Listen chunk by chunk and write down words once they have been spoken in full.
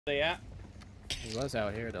They at? He was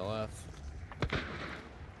out here to the left.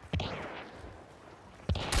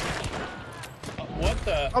 What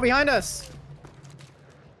the? Oh, behind us!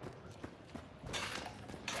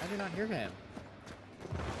 How did I not hear him?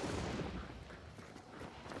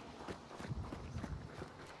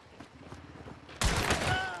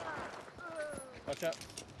 Watch out.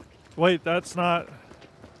 Wait, that's not. Did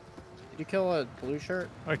you kill a blue shirt?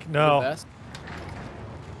 No. The vest?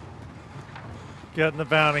 Get in the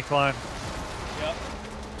bounty, Klein. Yep.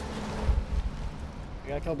 I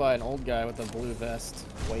got killed by an old guy with a blue vest.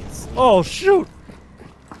 White sleeve. Oh, shoot!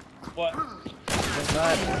 What?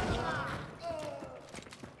 Inside.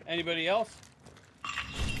 Anybody else?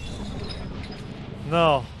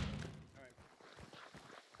 No.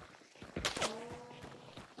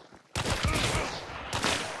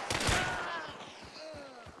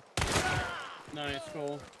 Nice,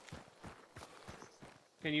 cool.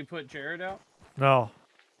 Can you put Jared out? No.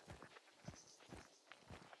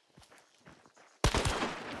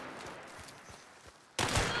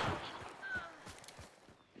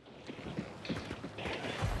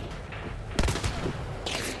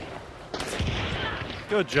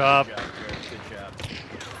 Good job. Good job.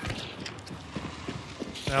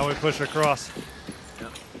 Now we push across.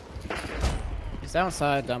 Yep. He's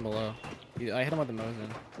outside down below. I hit him with the Mosin.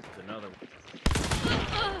 There's another one.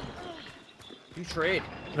 You trade.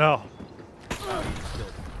 No. Oh, you just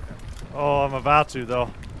killed him. Oh, I'm about to,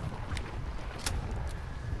 though.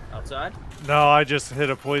 Outside? No, I just hit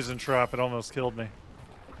a poison trap. It almost killed me.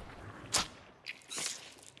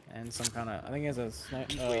 And some kind of, I think he has a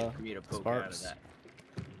He's waiting for me to poke out of sparks. that.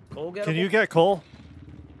 Cole, get Can him? you get Cole?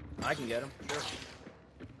 I can get him, sure.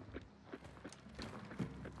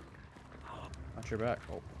 Watch your back.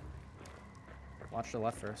 Oh. Watch the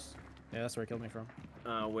left first. Yeah, that's where he killed me from.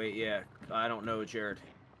 Wait, yeah. I don't know, Jared.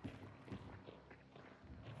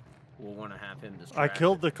 We'll want to have him distracted. I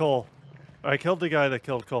killed the Cole. I killed the guy that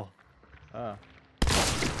killed Cole. Oh.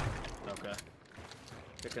 Okay.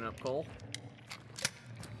 Picking up Cole.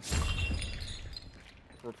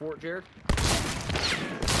 Report, Jared.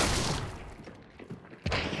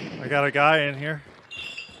 I got a guy in here.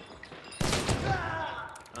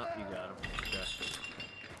 Oh, you got him. Okay.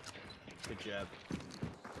 Good job.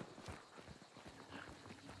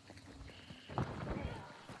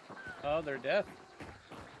 Oh, they're dead.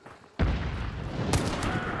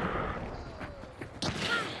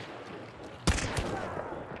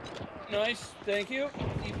 Nice, thank you.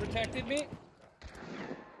 You protected me.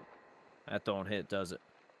 That don't hit, does it?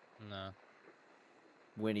 No.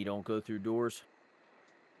 Winnie don't go through doors.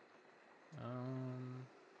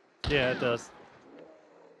 Yeah, it does.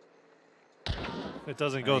 It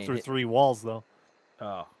doesn't go ain't through hit- 3 walls, though.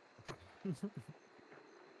 Oh.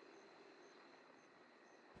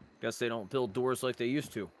 Guess they don't build doors like they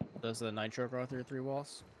used to. Does the nitro go through 3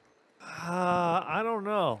 walls? I don't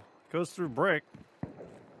know. Goes through brick.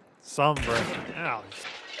 Some brick. Ow.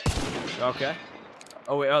 Okay.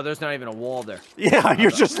 Oh wait, oh, there's not even a wall there. Yeah,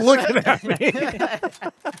 you're just looking at me.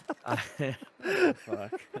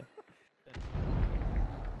 Fuck.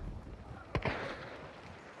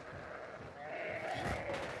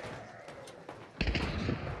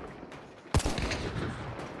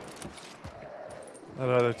 That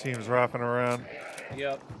other team's wrapping around.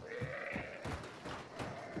 Yep.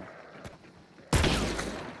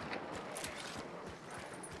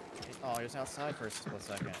 Oh, he was outside for a split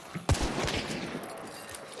second.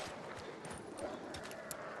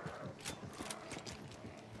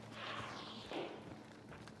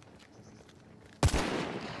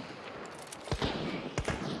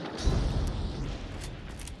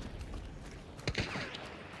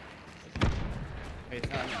 Hey, it's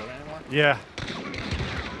not in the building anymore? Yeah.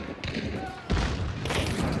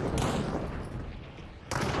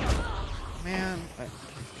 Man,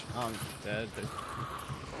 I'm dead.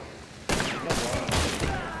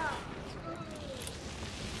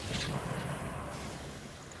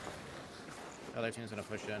 Other team's gonna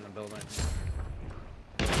push in the building.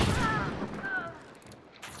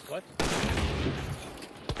 What?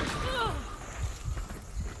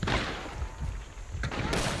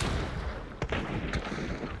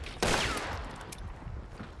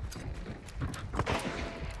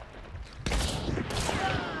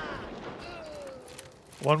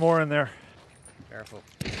 One more in there. Careful.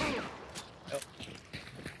 Oh.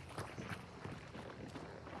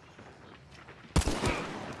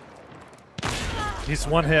 He's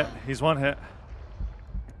one hit. He's one hit.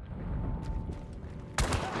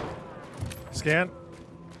 Scan.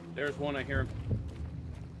 There's one, I hear him.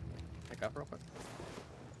 Pick up real quick.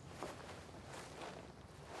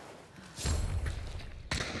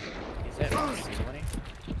 He's hit. See, Winnie?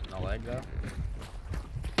 bag though.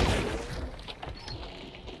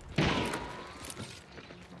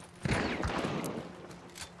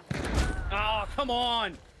 Oh, come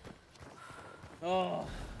on! Oh.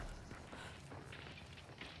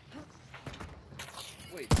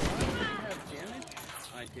 Wait, did I have damage?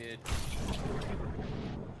 I did.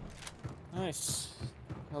 Nice.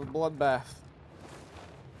 That was a bloodbath.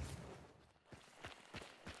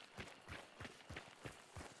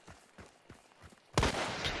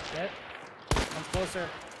 Hit. Comes closer.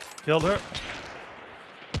 Killed her.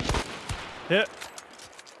 Hit.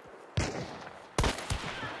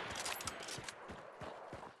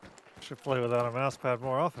 Should play without a mouse pad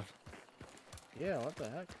more often. Yeah, what the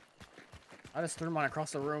heck? I just threw mine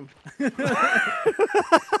across the room.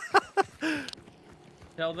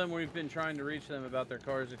 Tell them we've been trying to reach them about their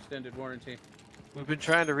car's extended warranty. We've been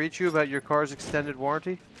trying to reach you about your car's extended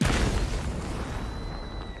warranty.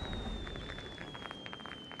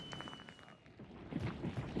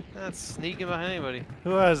 That's sneaking behind anybody.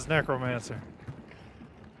 Who has necromancer?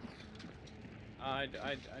 I'm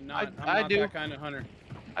I not do. that kind of hunter.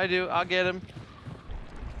 I do. I'll get him.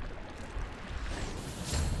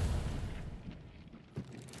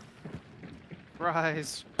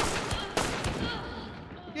 Rise.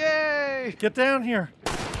 Yay! Get down here.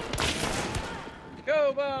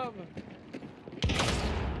 Go, Bob!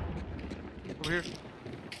 Over here.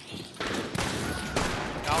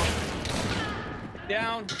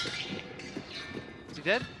 Down. Is he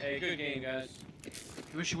dead? Hey, good game, guys.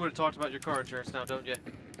 You wish you would have talked about your car insurance now, don't you?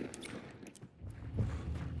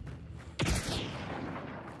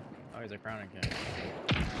 Oh, he's a crowning king.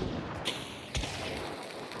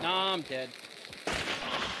 Nah, I'm dead.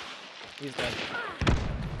 He's dead.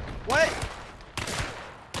 What?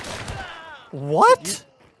 What?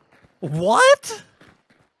 What?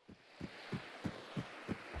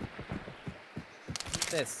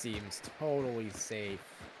 This seems totally safe.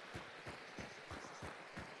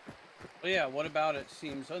 Well, yeah, what about it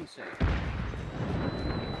seems unsafe?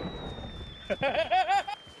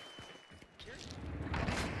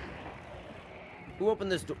 Who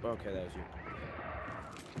opened this door? Okay, that was you.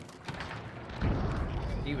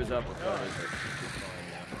 He was up with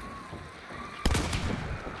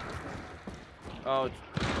Oh,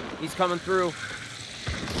 he's coming through.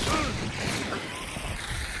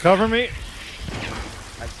 Cover me.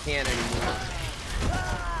 I can't anymore.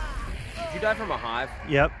 Did you die from a hive?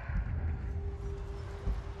 Yep.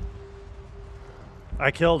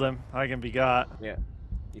 I killed him. I can be got. Yeah.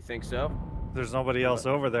 You think so? There's nobody else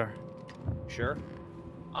over there. Sure.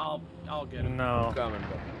 I'll get him. No. Coming,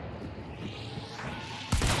 but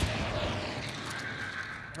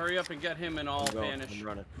Hurry up and get him and I'll vanish. I'm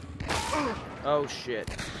running. Oh shit.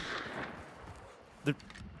 The...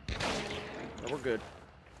 Oh, we're good.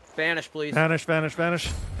 Vanish, please. Vanish, vanish, vanish,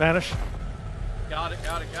 vanish. Got it,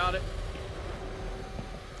 got it, got it.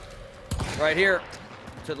 Right here.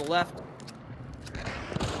 To the left.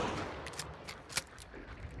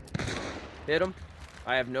 Hit him.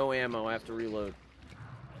 I have no ammo. I have to reload.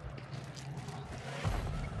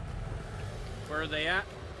 Where are they at?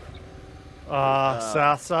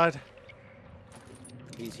 South side.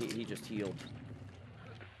 He just healed.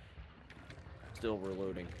 Still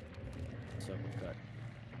reloading. So cut.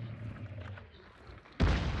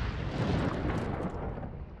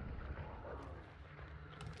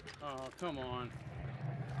 Oh, come on.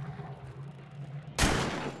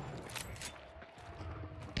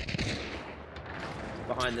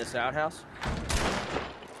 Behind this outhouse.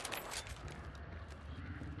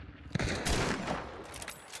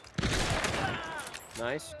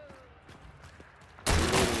 Nice.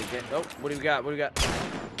 Oh, what do we got? What do we got?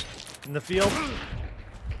 In the field.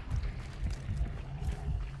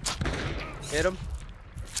 Hit him.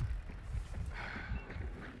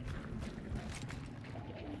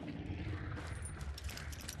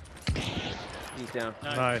 He's down.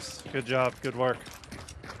 Nice. Good job. Good work.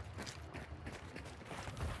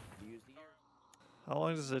 How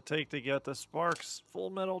long does it take to get the Sparks Full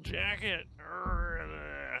Metal Jacket?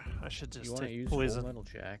 I should just take poison. Full Metal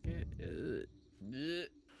Jacket?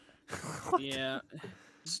 Yeah.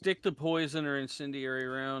 Stick to poison or incendiary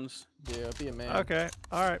rounds. Yeah, be a man. Okay.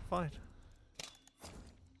 All right. Fine.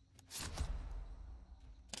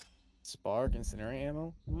 Spark, incendiary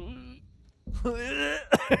ammo?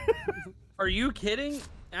 Are you kidding?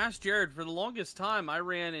 Ask Jared. For the longest time, I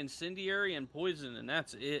ran incendiary and poison, and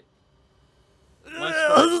that's it. Yeah.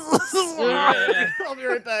 I'll be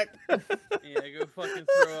right back. Yeah, go fucking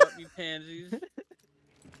throw up, you pansies.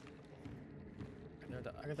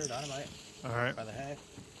 I got their dynamite. All right. By the hay.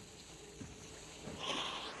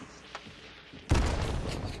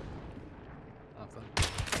 Nothing.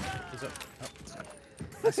 He's up. Oh.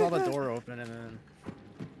 I saw the door open and then.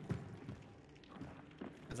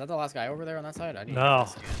 Is that the last guy over there on that side? I need No.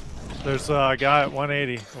 to There's a guy at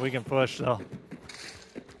 180. We can push though.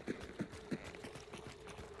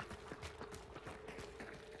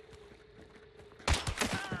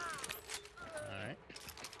 Alright.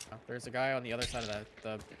 Oh, there's a guy on the other side of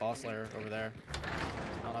the boss lair over there.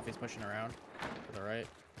 I don't know if he's pushing around to the right.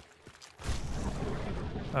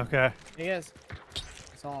 Okay. He is.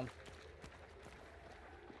 I saw him.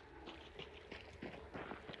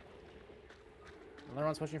 Another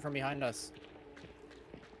one's pushing from behind us.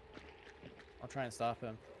 I'll try and stop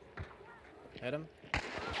him. Hit him.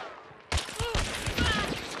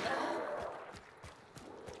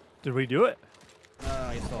 Did we do it? No,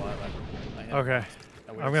 he's still alive. I hit him. Okay.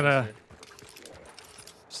 I'm gonna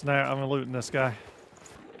snap. I'm looting this guy.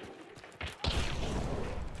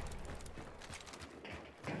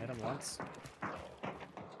 Hit him once.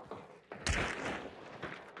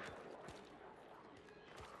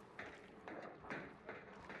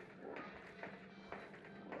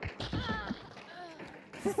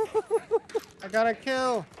 I got a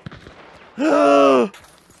kill. I'm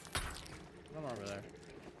over there.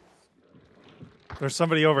 There's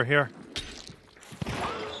somebody over here.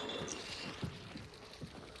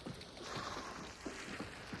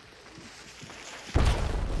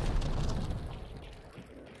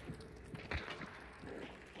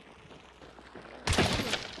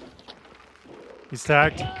 He's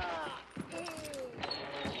tagged.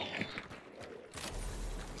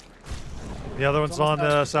 The other one's on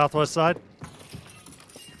the southwest side.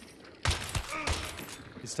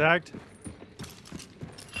 He's tagged.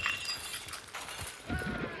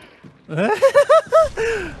 This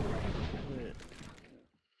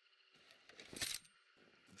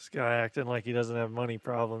guy acting like he doesn't have money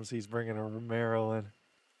problems. He's bringing a Romero in.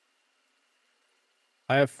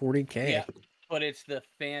 I have 40K. Yeah, but it's the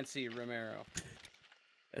fancy Romero.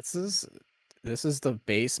 This is the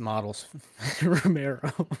base models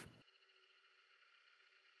Romero.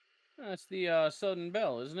 That's the Southern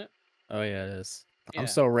Belle, isn't it? Oh yeah, it is. Yeah. I'm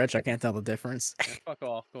so rich I can't tell the difference. Yeah, fuck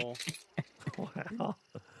off, Cole. Wow.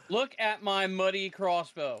 Look at my muddy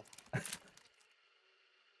crossbow.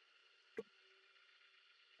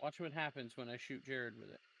 Watch what happens when I shoot Jared with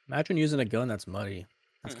it. Imagine using a gun that's muddy.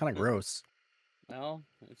 That's kind of gross. Well,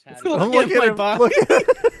 it's had Look at my body.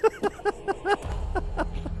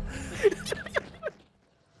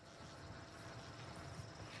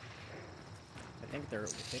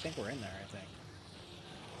 They think we're in there, I think.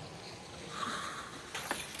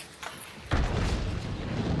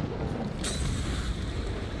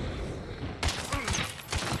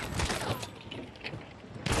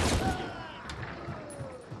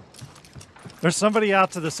 There's somebody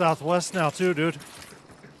out to the southwest now too, dude.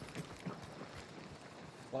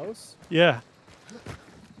 Close? Yeah.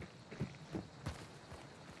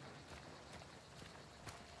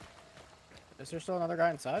 Is there still another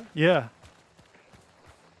guy inside? Yeah.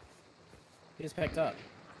 He's picked up.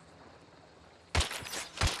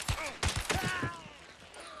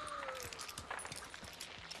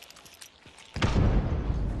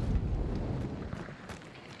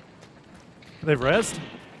 They've rezzed?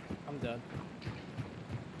 I'm dead.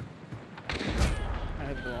 I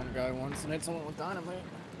hit the wrong guy once and hit someone with dynamite.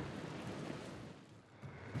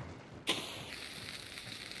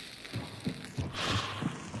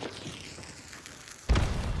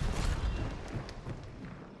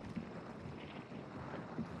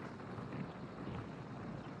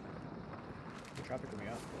 The traffic coming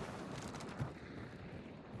up.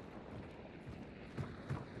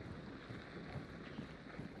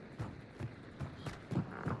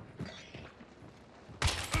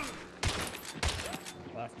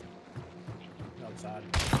 Left. Outside.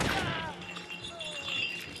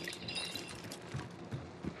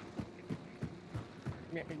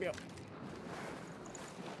 Yeah, big deal.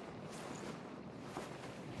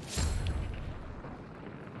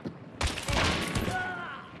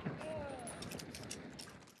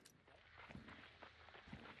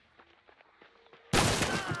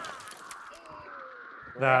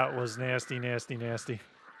 That was nasty, nasty, nasty.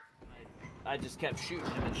 I just kept shooting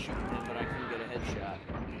him and shooting him, but I couldn't get a headshot.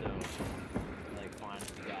 So, like, fine,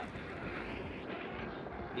 he got me.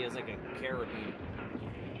 He has like a carabiner.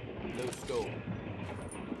 No scope.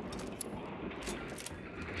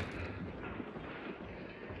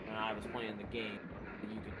 And I was playing the game,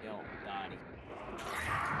 and you could yell, Dottie.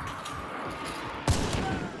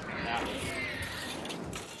 That was...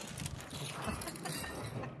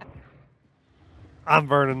 I'm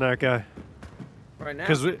burning that guy. Right now?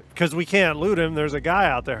 Because we can't loot him. There's a guy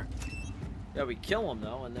out there. Yeah, we kill him,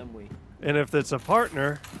 though, and then we... And if it's a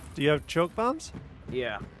partner, Do you have choke bombs?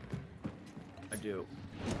 Yeah. I do.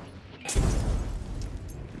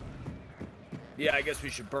 Yeah, I guess we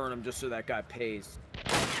should burn him just so that guy pays.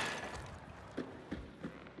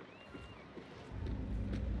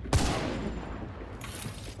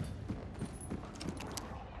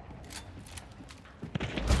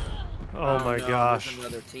 Oh my no, gosh. There's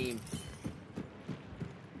another team.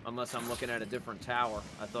 Unless I'm looking at a different tower.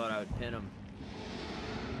 I thought I would pin him.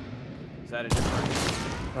 Is that a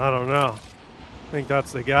different... I don't know. I think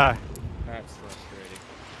that's the guy. That's frustrating.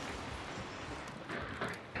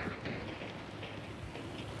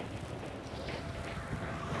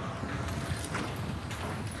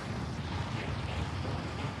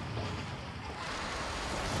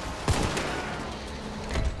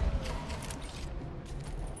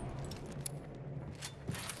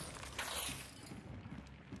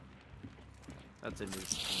 That's a new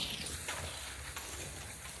team.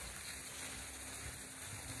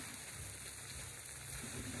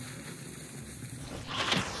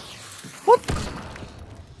 What?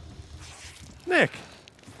 Nick.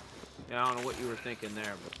 Yeah, I don't know what you were thinking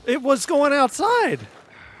there, but It was going outside.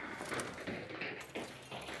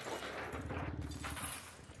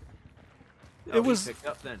 oh, It was. he picked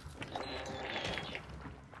up then.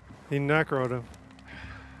 He necroed him.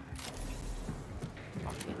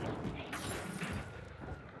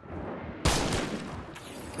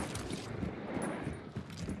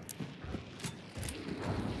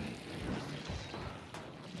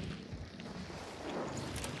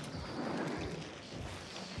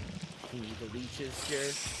 Need the leeches,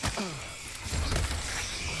 Jared.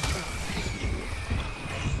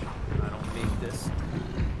 I don't make this.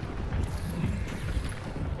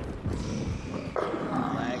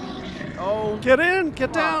 Lagging. Oh, Get in!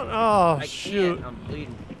 Get down! Oh, I shoot. can't. I'm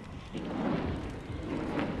bleeding.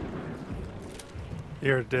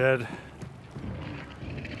 You're dead.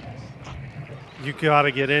 You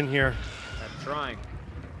gotta get in here. I'm trying.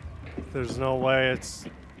 There's no way it's...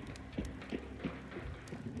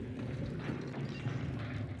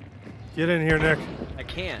 Get in here, Nick. I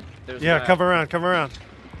can't. There's Yeah, a- come around, come around.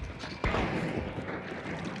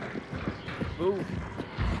 Move.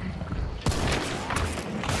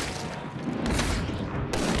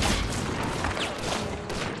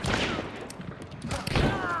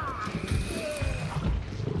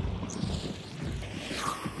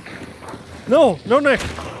 No, no, Nick.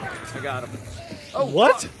 I got him. Oh,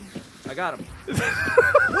 What? fuck. I got him. Move,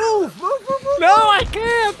 move, move, move. No, I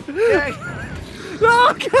can't.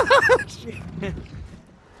 Oh, gosh.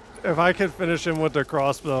 If I could finish him with the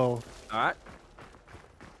crossbow. Alright.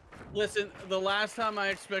 Listen, the last time I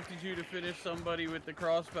expected you to finish somebody with the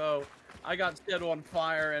crossbow, I got set on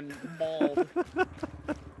fire and mauled.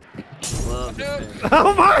 Love this thing.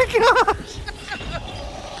 Oh my gosh.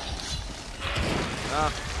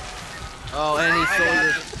 Oh, and he stole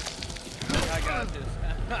your... I got this.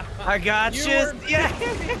 I got You you. were-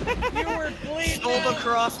 Yeah. You were bleeding. Stole the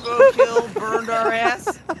crossbow kill, burned our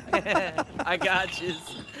ass. I got you.